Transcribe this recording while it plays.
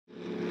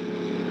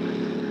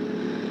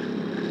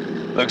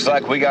Looks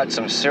like we got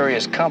some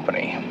serious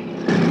company.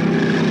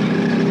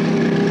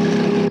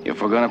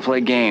 If we're gonna play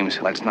games,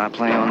 let's not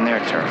play on their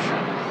turf.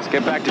 Let's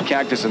get back to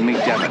Cactus and meet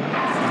Devin.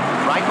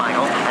 Right,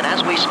 Michael. And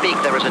as we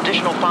speak, there is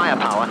additional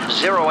firepower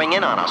zeroing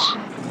in on us.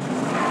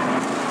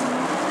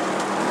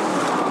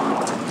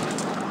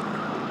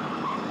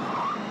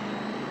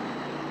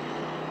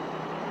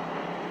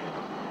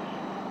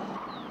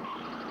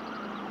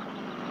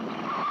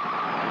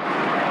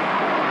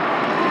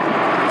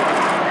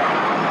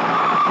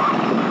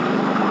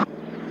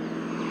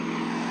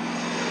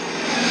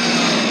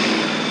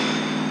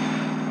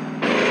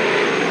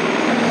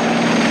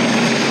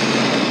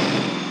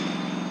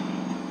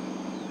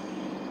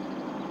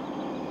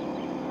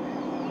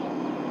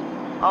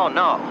 Oh,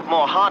 no.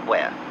 More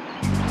hardware.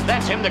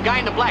 That's him, the guy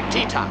in the black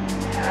T-top.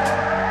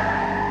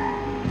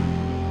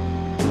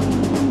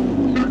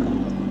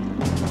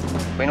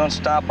 If we don't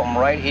stop them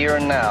right here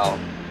and now,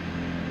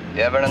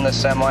 Devin and the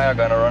semi are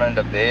gonna run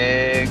into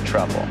big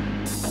trouble.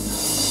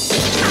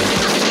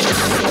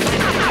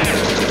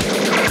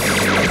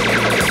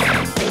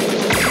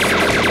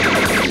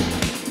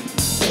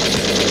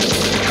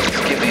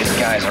 Let's give these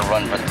guys a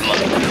run for the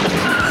money.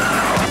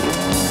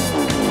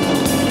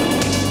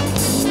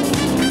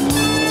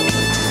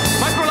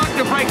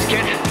 The brakes,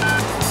 kid.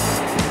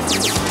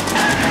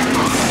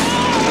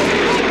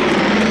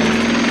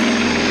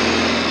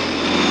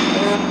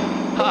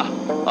 Huh.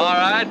 All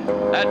right.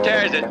 That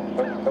tears it.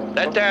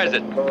 That tears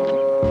it.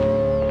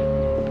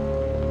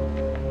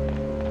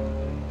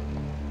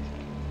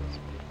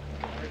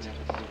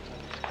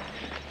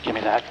 Give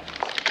me that.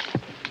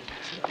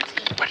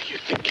 What do you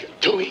think you're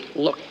doing?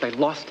 Look, they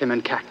lost him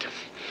in Cactus.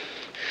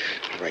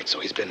 All right, so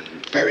he's been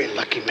a very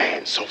lucky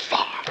man so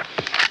far.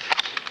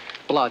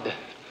 Blood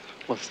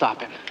will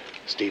stop him.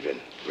 Stephen,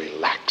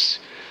 relax.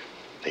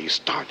 Now you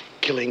start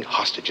killing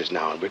hostages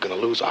now, and we're going to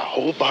lose our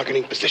whole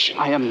bargaining position.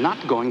 I am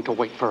not going to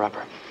wait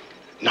forever.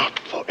 Not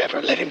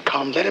forever. Let him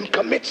come. Let him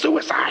commit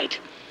suicide.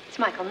 It's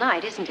Michael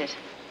Knight, isn't it?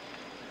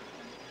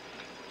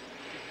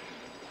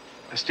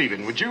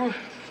 Stephen, would you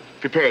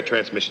prepare a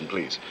transmission,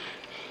 please?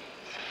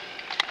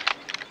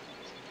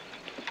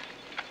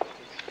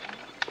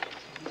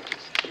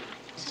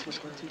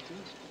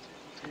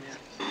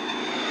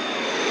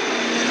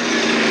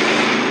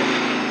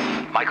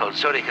 Michael,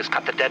 Zurich has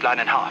cut the deadline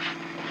in half.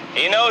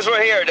 He knows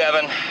we're here,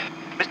 Devin.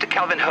 Mr.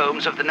 Calvin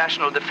Holmes of the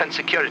National Defense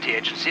Security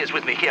Agency is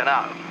with me here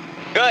now.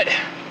 Good.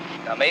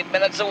 I'm 8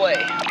 minutes away.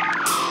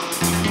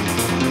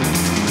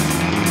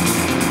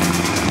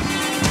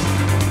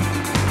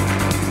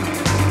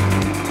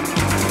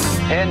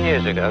 Ten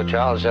years ago,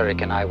 Charles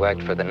Zurich and I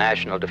worked for the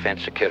National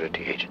Defense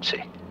Security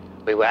Agency.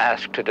 We were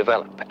asked to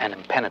develop an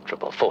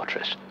impenetrable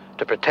fortress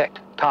to protect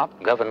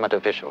top government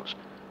officials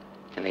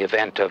in the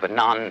event of a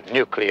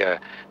non-nuclear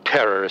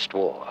terrorist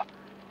war.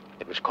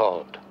 It was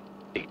called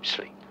Deep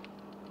Sleep.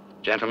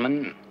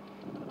 Gentlemen,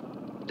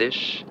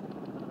 this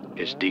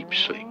is Deep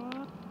Sleep.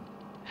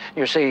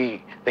 You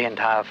see, the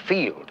entire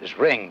field is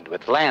ringed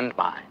with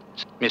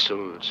landmines,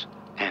 missiles,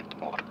 and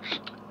mortars.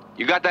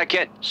 You got that,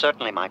 kid?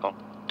 Certainly, Michael.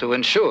 To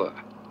ensure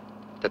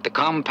that the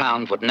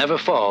compound would never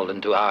fall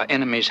into our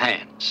enemy's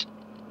hands,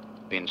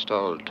 we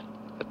installed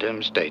a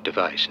doomsday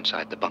device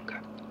inside the bunker.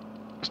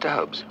 Mr.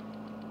 Holmes,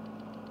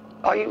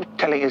 are you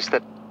telling us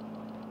that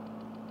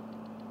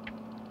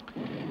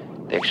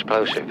the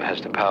explosive has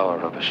the power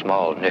of a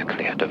small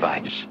nuclear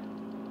device?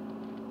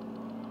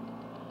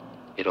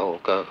 It all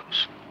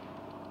goes.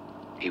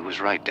 he was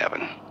right,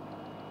 Devin?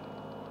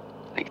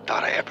 He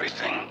thought of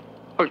everything.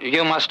 Well,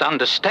 you must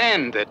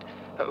understand that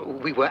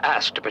we were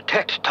asked to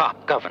protect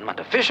top government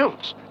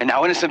officials. And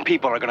now innocent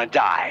people are gonna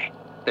die.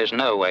 There's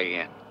no way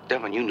in.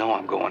 Devin, you know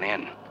I'm going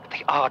in.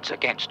 The odds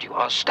against you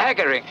are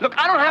staggering. Look,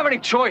 I don't have any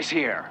choice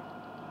here.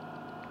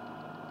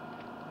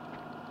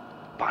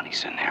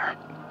 Bonnie's in there.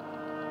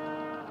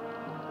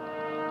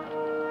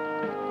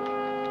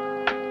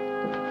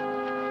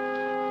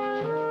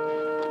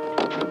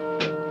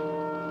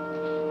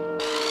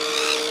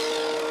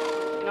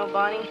 You know,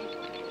 Bonnie,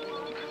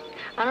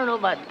 I don't know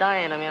about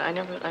dying. I mean,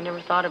 I never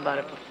thought about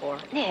it before.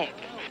 Nick.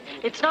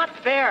 It's not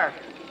fair.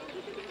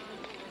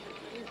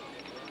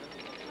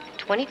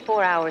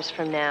 24 hours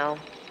from now,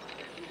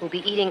 we'll be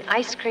eating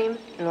ice cream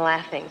and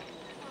laughing.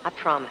 I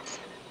promise.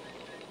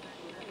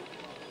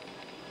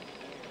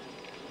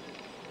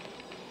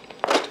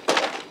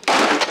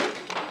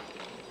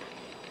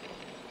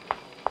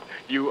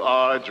 You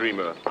are a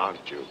dreamer,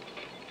 aren't you?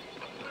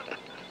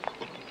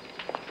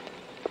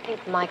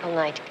 Think Michael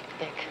Knight,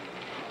 Nick.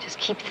 Just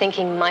keep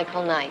thinking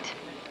Michael Knight.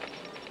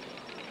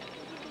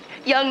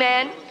 Young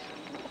man,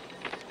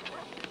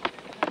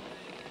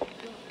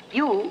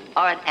 you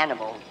are an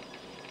animal.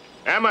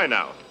 Am I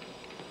now?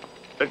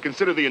 Then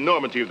consider the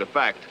enormity of the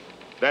fact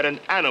that an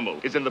animal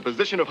is in the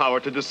position of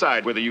power to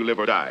decide whether you live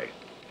or die.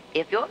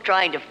 If you're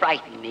trying to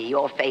frighten me,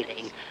 you're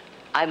failing.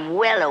 I'm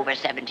well over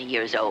 70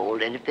 years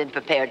old and have been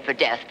prepared for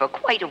death for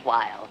quite a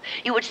while.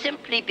 You would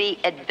simply be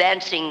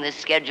advancing the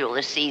schedule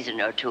a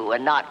season or two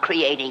and not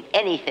creating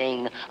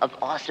anything of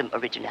awesome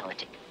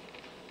originality.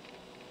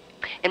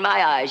 In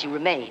my eyes, you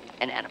remain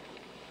an animal.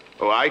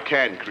 Oh, I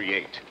can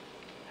create.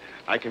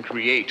 I can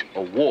create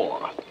a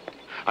war.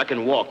 I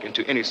can walk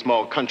into any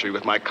small country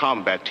with my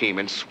combat team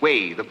and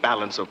sway the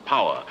balance of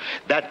power.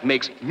 That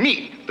makes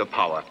me the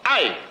power.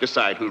 I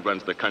decide who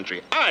runs the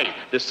country. I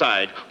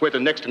decide where the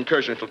next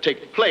incursion shall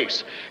take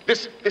place.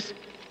 This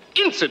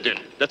incident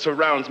that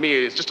surrounds me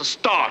is just a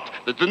start,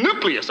 the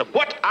nucleus of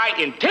what I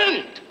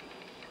intend.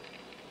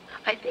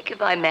 I think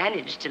if I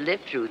manage to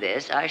live through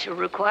this, I shall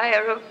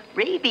require a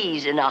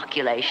rabies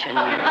inoculation.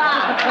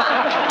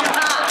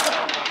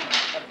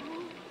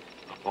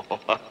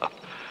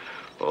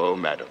 Oh,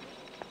 madam.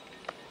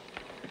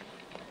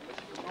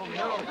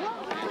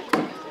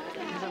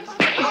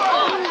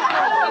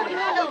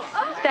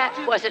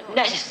 That wasn't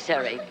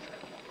necessary.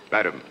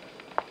 Madam,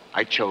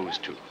 I chose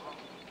to.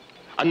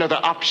 Another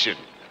option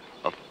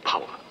of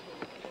power.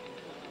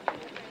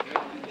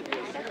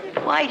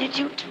 Why did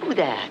you do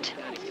that?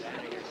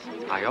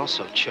 I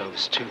also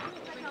chose to.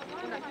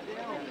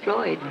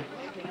 Floyd,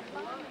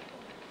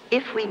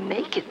 if we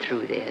make it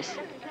through this,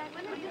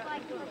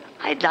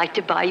 I'd like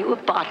to buy you a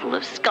bottle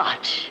of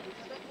scotch.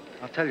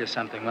 I'll tell you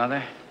something,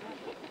 Mother.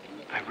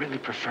 I really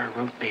prefer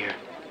root beer.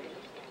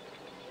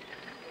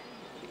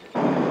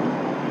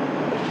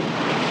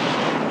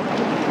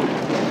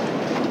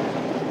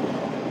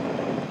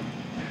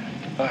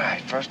 All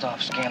right, first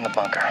off, scan the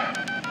bunker.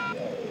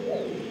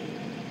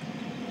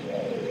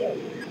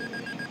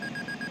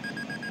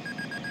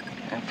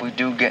 If we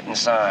do get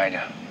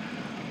inside,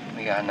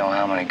 we gotta know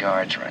how many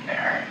guards are in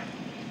there.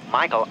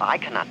 Michael, I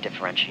cannot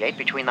differentiate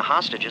between the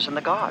hostages and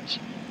the guards.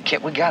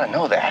 KITT, we gotta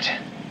know that.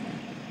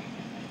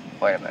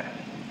 Wait a minute.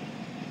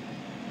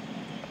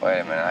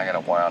 I got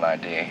a wild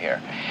idea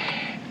here.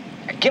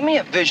 Give me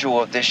a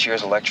visual of this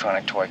year's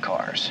electronic toy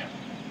cars.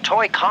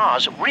 Toy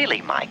cars?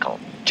 Really, Michael?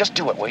 Just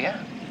do it, will you?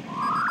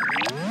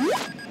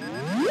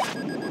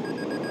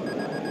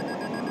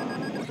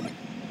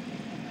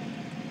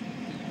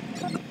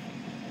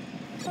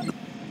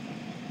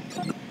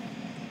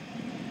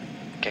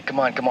 Okay, come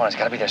on. It's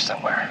gotta be there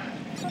somewhere.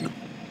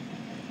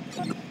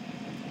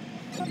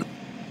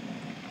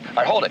 All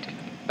right, hold it.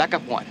 Back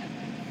up one.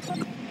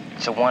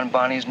 It's the one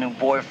Bonnie's new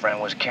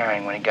boyfriend was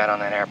carrying when he got on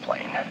that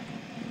airplane.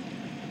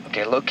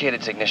 Okay, locate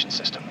its ignition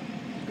system.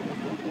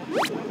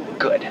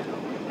 Good.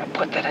 Now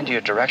put that into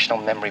your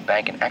directional memory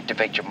bank and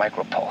activate your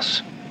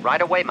micropulse.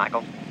 Right away,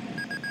 Michael.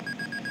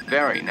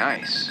 Very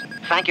nice.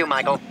 Thank you,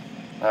 Michael.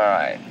 All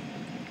right.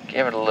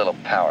 Give it a little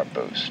power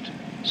boost.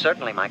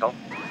 Certainly, Michael.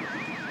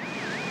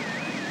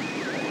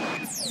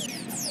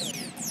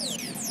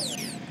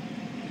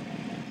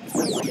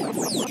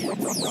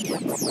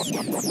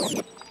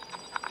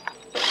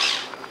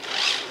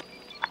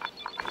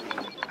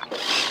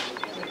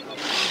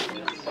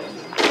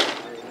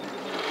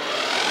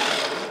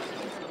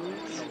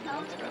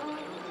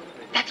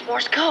 That's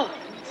Morse code.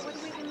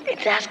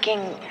 It's asking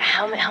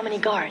how many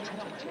guards.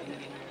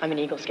 I'm an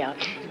Eagle Scout.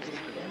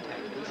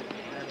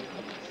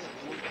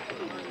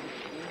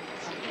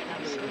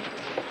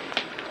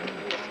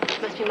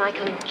 Must be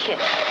Michael and KITT.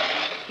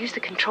 Use the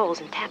controls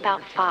and tap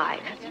out 5.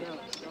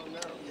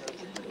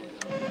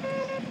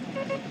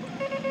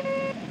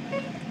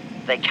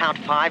 They count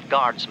 5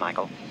 guards,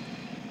 Michael.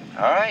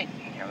 All right,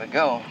 here we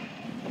go.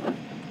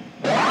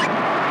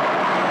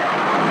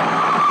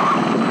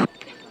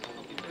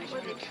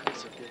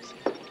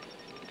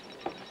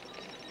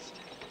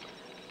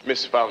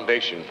 Miss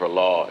Foundation for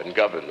Law and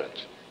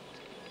Government,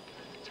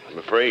 I'm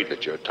afraid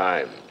that your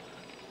time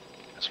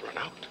has run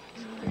out.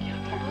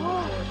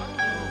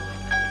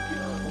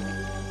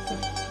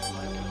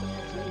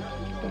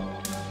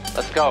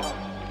 Let's go.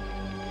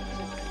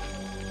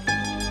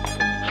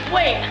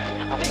 Wait!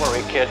 Don't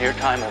worry, kid. Your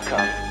time will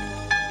come.